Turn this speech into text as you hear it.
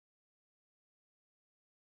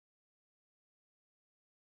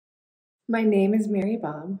My name is Mary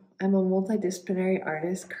Baum. I'm a multidisciplinary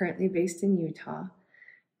artist currently based in Utah.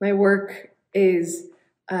 My work is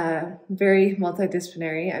very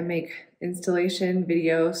multidisciplinary. I make installation,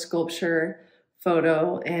 video, sculpture,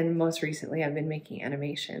 photo, and most recently I've been making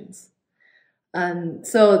animations.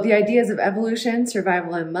 So the ideas of evolution,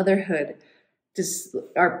 survival, and motherhood just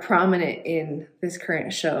are prominent in this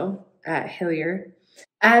current show at Hillier.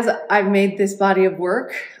 As I've made this body of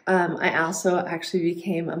work, I also actually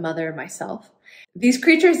became a mother myself. These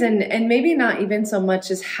creatures, and maybe not even so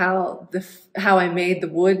much as how I made the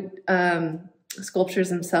wood sculptures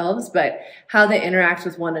themselves, but how they interact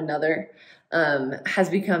with one another has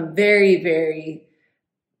become very, very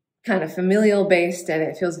kind of familial based, and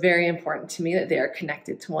it feels very important to me that they are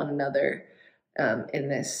connected to one another in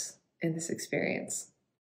this experience.